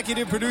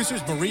executive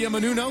producers Maria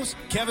Menounos,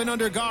 Kevin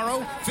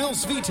Undergaro, Phil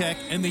Svitek,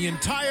 and the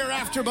entire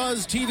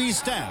AfterBuzz TV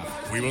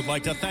staff, we would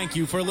like to thank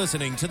you for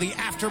listening to the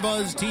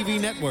AfterBuzz TV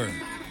network.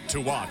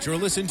 To watch or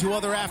listen to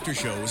other after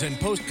shows and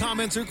post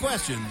comments or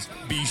questions,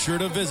 be sure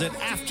to visit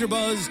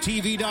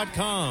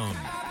AfterBuzzTV.com.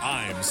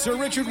 I'm Sir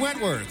Richard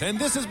Wentworth, and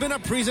this has been a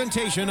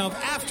presentation of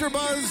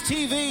AfterBuzz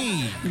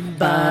TV.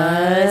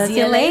 Buzz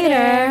you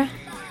later.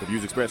 The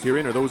views expressed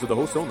herein are those of the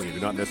hosts only and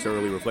do not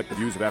necessarily reflect the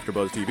views of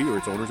AfterBuzz TV or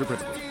its owners or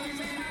principals.